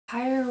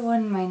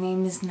everyone, my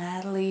name is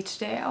Natalie.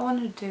 Today I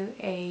wanted to do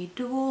a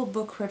dual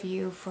book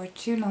review for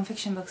two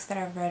nonfiction books that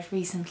I've read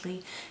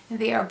recently.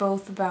 They are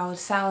both about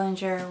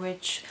Salinger,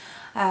 which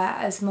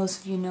as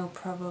most of you know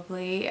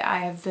probably, I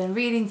have been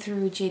reading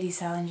through J.D.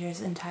 Salinger's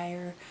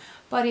entire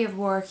body of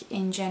work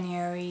in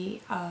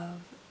January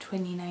of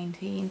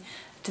 2019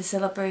 to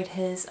celebrate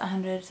his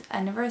 100th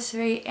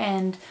anniversary,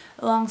 and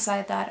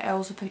alongside that I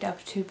also picked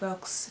up two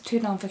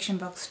nonfiction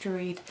books to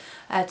read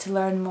to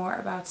learn more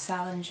about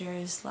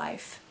Salinger's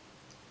life.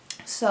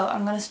 So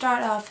I'm going to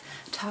start off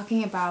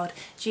talking about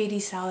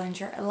J.D.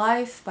 Salinger, A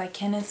Life by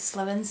Kenneth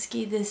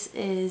Slawenski. This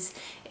is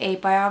a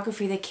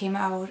biography that came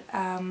out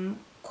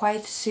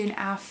quite soon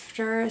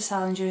after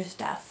Salinger's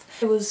death.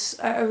 It was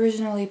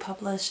originally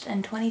published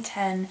in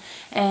 2010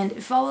 and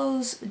it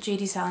follows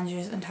J.D.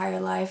 Salinger's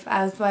entire life,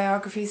 as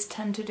biographies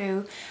tend to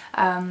do,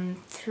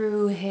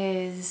 through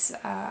his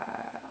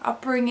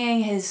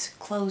upbringing, his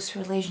close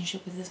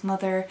relationship with his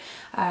mother,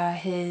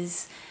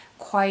 his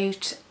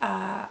quite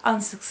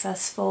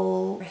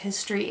unsuccessful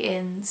history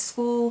in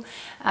school,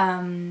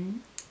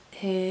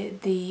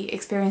 the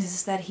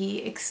experiences that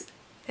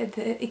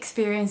the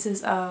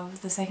experiences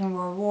of the Second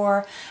World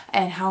War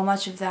and how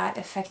much of that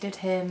affected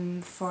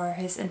him for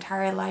his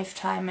entire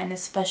lifetime and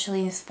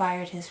especially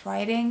inspired his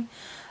writing,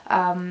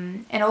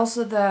 and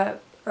also the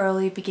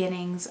early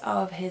beginnings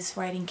of his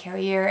writing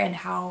career and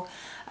how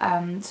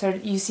sort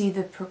of you see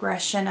the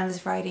progression of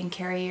his writing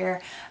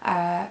career,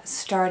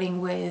 starting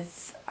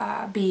with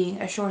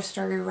being a short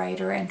story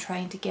writer and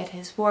trying to get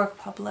his work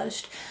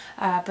published,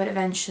 but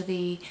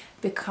eventually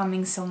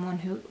becoming someone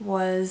who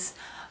was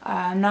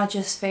not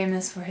just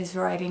famous for his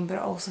writing but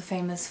also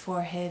famous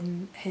for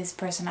his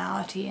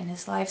personality and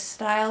his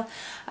lifestyle.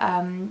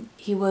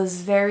 He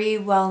was very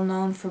well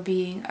known for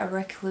being a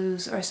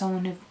recluse, or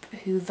someone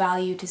who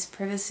valued his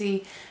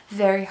privacy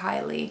very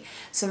highly.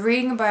 So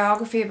reading a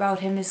biography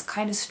about him is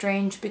kind of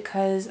strange,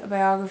 because a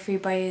biography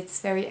by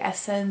its very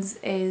essence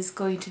is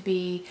going to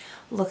be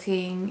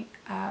looking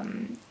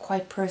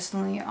quite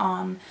personally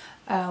on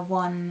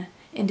one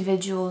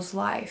individual's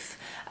life.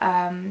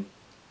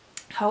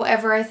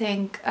 However, I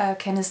think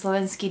Kenneth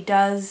Slawenski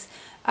does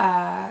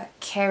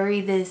carry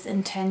this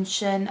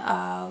intention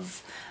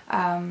of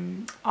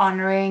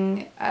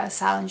honoring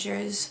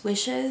Salinger's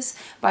wishes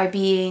by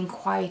being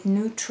quite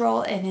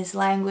neutral in his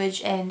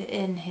language and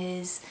in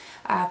his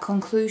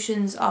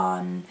conclusions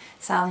on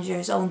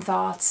Salinger's own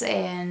thoughts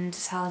and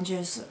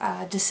Salinger's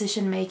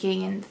decision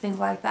making and things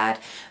like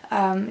that.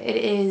 It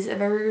is a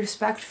very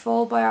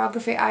respectful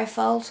biography, I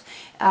felt,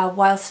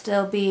 while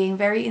still being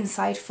very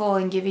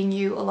insightful and giving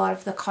you a lot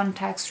of the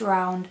context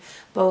around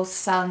both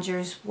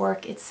Salinger's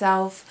work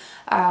itself,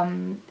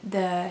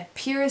 the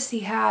peers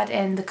he had,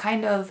 and the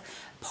kind of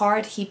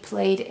part he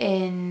played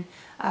in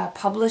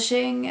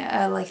publishing,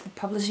 like the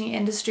publishing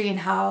industry, and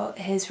how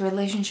his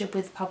relationship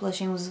with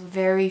publishing was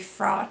very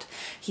fraught.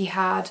 He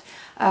had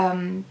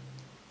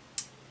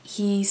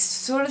he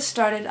sort of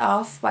started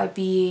off by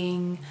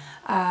being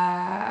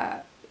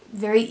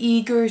very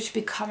eager to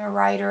become a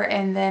writer,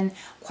 and then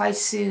quite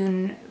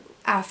soon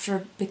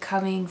after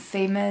becoming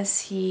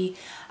famous he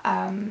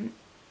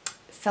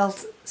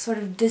felt sort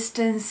of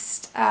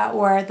distanced,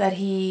 or that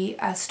he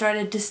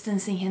started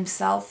distancing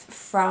himself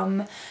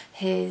from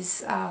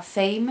his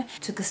fame,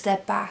 took a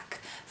step back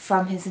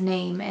from his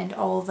name and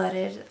all that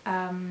it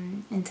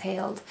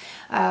entailed.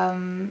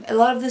 A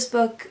lot of this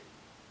book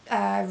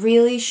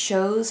really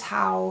shows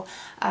how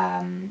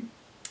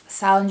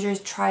Salinger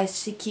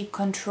tries to keep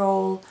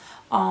control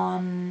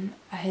on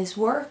his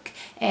work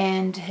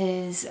and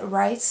his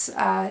rights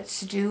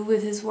to do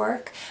with his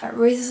work. It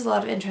raises a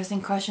lot of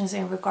interesting questions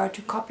in regard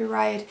to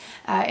copyright,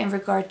 in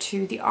regard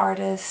to the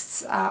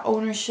artist's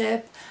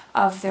ownership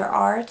of their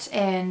art,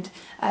 and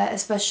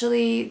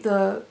especially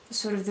the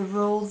sort of the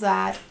role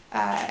that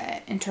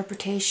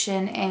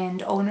interpretation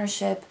and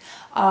ownership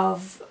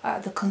of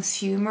the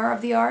consumer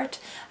of the art,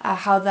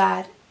 how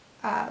that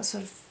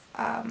sort of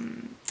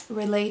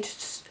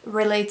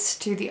relates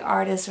to the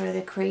artist or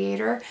the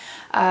creator.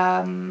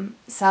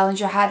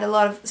 Salinger had a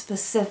lot of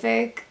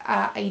specific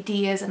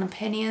ideas and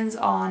opinions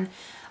on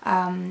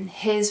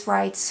his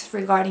rights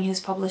regarding his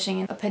publishing,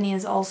 and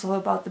opinions also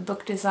about the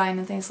book design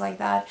and things like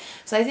that.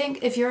 So I think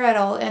if you're at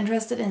all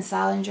interested in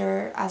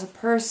Salinger as a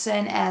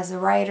person, as a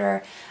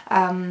writer,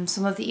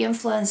 some of the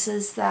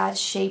influences that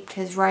shaped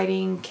his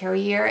writing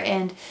career,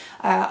 and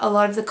a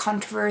lot of the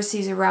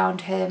controversies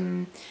around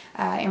him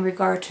in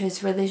regard to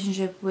his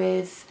relationship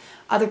with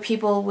other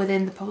people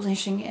within the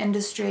publishing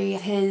industry,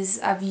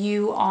 his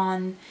view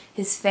on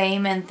his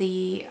fame, and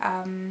the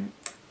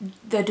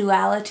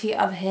duality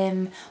of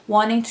him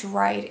wanting to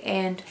write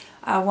and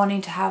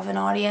wanting to have an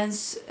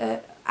audience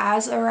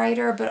as a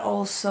writer, but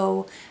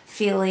also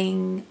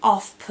feeling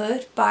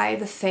off-put by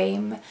the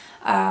fame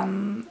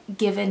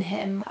given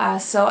him.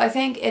 So I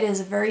think it is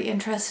a very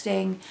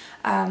interesting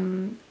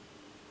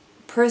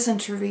person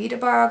to read a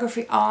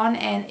biography on,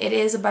 and it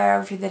is a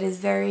biography that is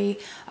very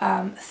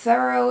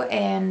thorough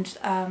and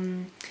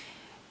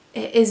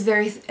is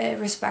very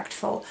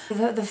respectful.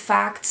 The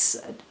facts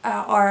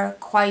are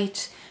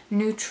quite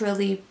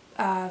neutrally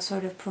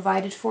sort of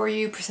provided for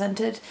you,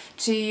 presented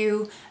to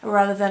you,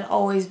 rather than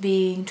always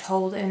being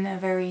told in a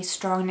very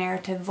strong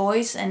narrative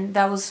voice. And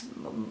that was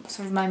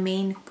sort of my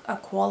main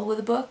quarrel with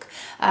the book,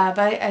 but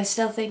I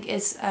still think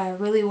it's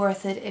really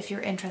worth it if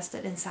you're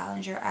interested in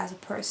Salinger as a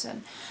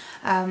person.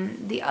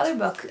 The other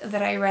book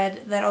that I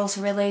read that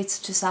also relates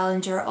to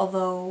Salinger,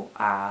 although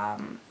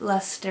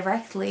less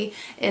directly,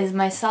 is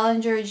My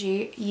Salinger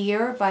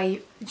Year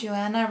by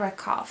Joanna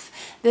Rakoff.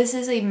 This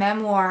is a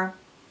memoir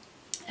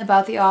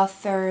about the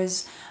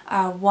author's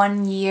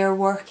 1 year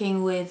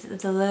working with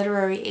the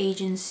literary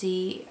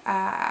agency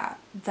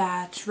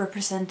that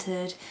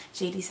represented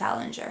J.D.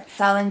 Salinger.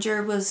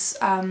 Salinger was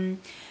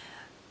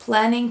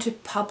planning to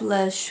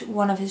publish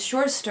one of his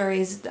short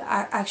stories,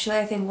 actually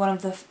I think one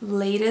of the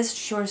latest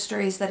short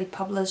stories that he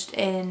published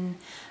in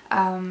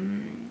a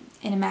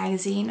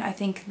magazine, I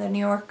think The New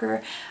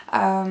Yorker.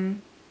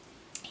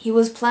 He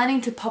was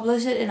planning to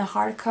publish it in a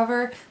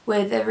hardcover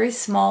with a very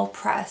small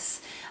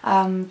press.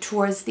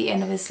 Towards the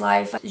end of his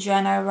life,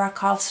 Joanna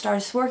Rakoff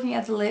starts working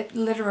at the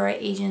literary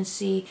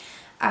agency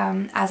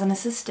as an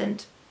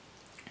assistant,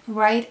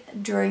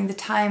 right during the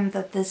time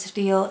that this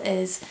deal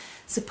is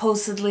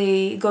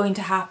supposedly going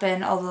to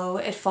happen, although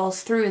it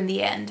falls through in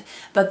the end.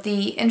 But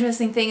the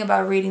interesting thing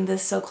about reading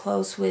this so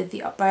close with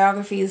the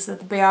biography is that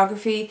the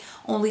biography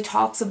only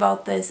talks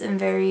about this in a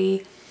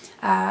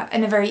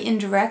very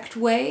indirect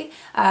way.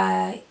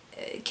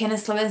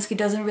 Kenneth Slawenski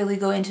doesn't really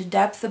go into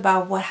depth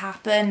about what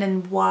happened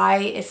and why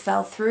it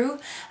fell through,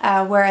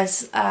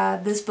 whereas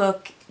this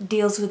book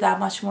deals with that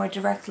much more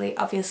directly,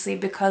 obviously,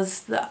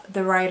 because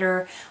the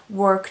writer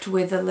worked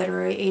with the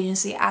literary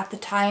agency at the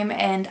time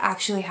and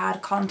actually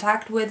had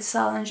contact with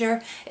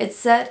Salinger. It's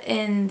set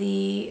in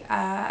the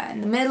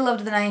middle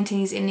of the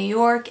 90s in New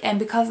York, and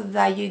because of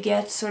that you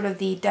get sort of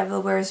the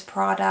Devil Wears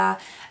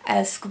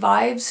Prada-esque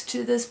vibes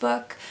to this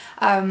book.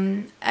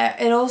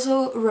 It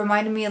also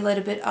reminded me a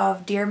little bit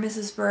of Dear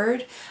Mrs.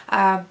 Bird,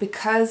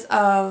 because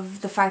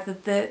of the fact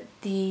that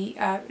the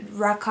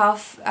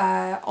Rakoff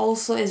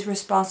also is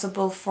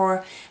responsible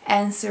for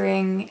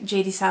answering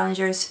J.D.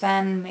 Salinger's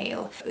fan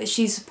mail.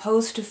 She's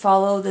supposed to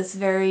follow this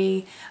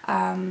very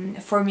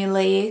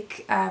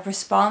formulaic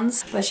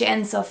response, but she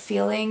ends up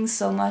feeling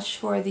so much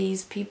for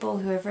these people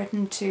who have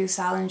written to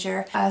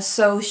Salinger.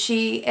 So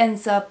she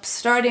ends up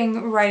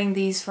writing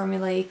these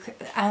formulaic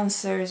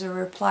answers or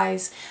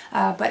replies,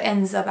 but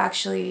ends up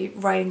actually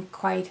writing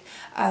quite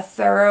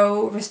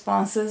thorough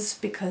responses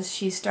because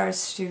she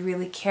starts to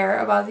really care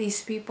about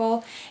these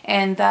people,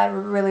 and that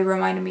really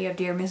reminded me of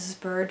Dear Mrs.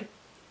 Bird,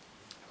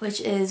 which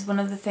is one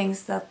of the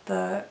things that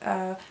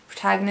the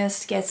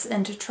protagonist gets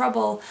into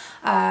trouble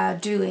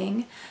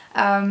doing.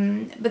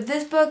 But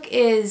this book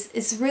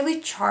is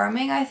really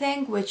charming, I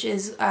think, which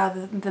is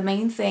the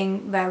main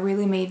thing that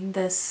really made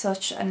this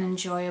such an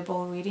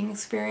enjoyable reading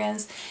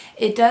experience.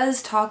 It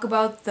does talk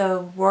about the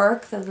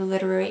work that the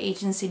literary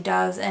agency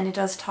does, and it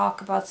does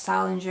talk about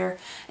Salinger,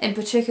 in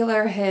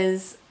particular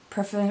his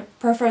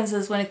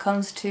preferences when it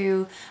comes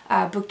to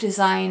book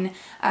design,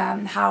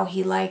 how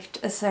he liked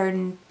a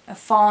certain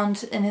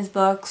font in his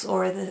books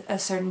or a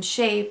certain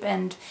shape,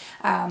 and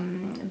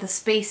the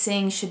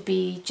spacing should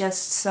be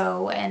just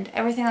so, and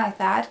everything like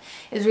that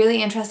is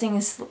really interesting.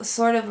 It's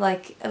sort of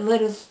like a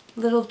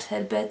little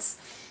tidbits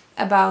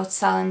about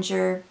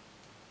Salinger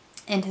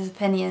and his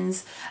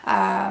opinions,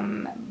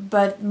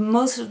 but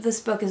most of this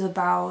book is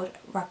about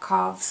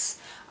Rakoff's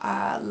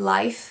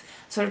life,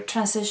 sort of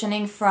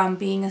transitioning from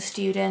being a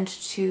student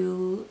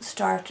to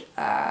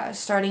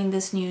starting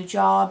this new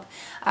job,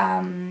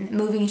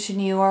 moving to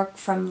New York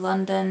from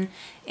London,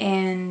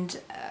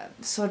 and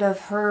sort of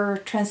her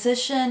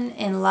transition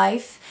in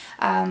life,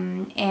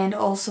 and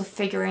also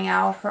figuring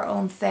out her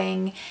own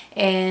thing.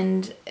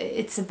 And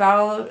it's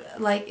about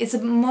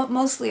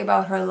mostly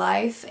about her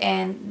life,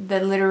 and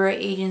the literary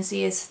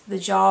agency is the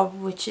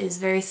job which is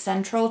very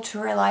central to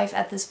her life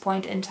at this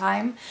point in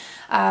time.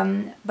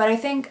 But I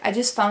think I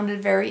just found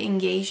it very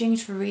engaging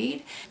to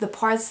read. The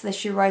parts that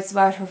she writes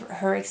about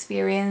her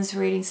experience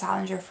reading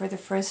Salinger for the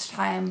first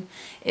time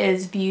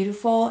is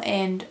beautiful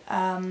and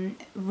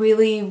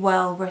really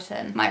well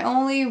written. My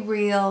only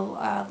real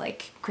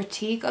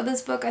critique of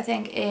this book, I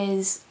think,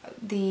 is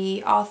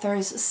the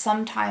author's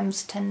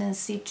sometimes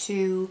tendency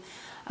to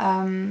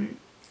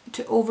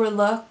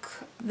overlook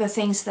the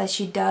things that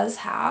she does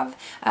have.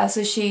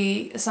 So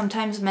she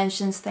sometimes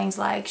mentions things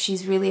like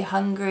she's really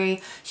hungry,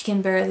 she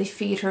can barely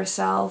feed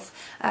herself,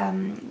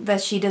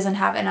 that she doesn't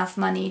have enough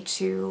money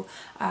to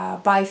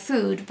buy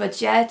food,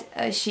 but yet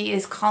she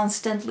is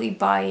constantly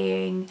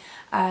buying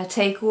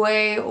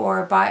takeaway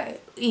or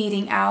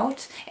eating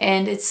out,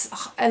 and it's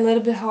a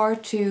little bit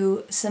hard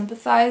to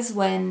sympathize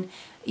when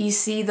you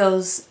see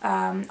those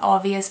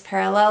obvious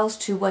parallels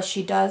to what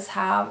she does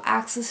have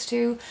access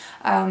to.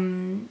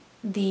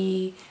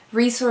 The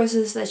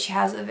resources that she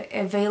has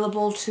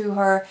available to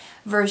her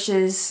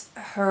versus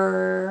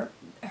her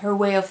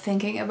way of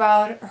thinking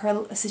about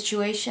her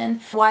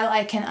situation. While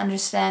I can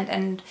understand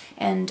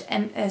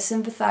and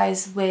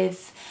sympathize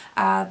with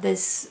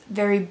this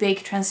very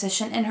big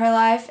transition in her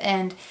life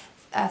and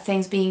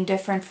things being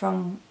different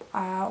from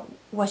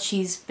what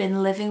she's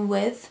been living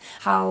with,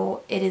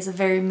 how it is a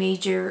very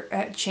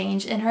major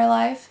change in her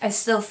life. I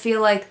still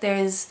feel like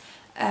there's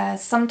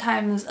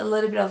sometimes a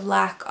little bit of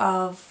lack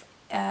of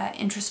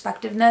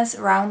introspectiveness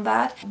around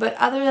that, but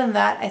other than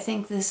that, I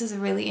think this is a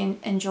really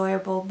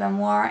enjoyable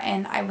memoir,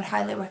 and I would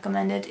highly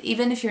recommend it,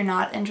 even if you're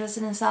not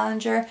interested in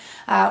Salinger,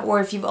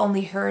 or if you've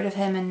only heard of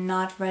him and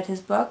not read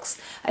his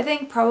books. I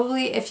think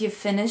probably if you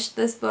finish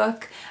this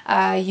book,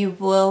 you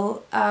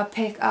will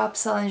pick up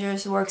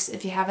Salinger's works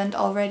if you haven't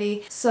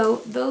already.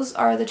 So those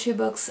are the two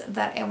books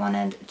that I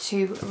wanted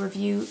to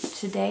review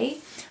today.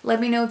 Let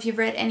me know if you've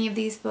read any of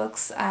these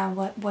books,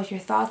 what your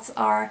thoughts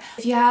are.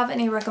 If you have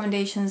any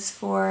recommendations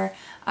for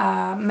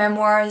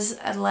memoirs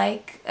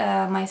like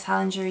my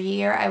Salinger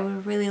year, I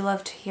would really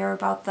love to hear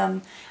about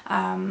them.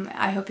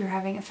 I hope you're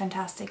having a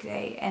fantastic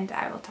day, and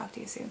I will talk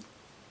to you soon.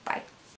 Bye.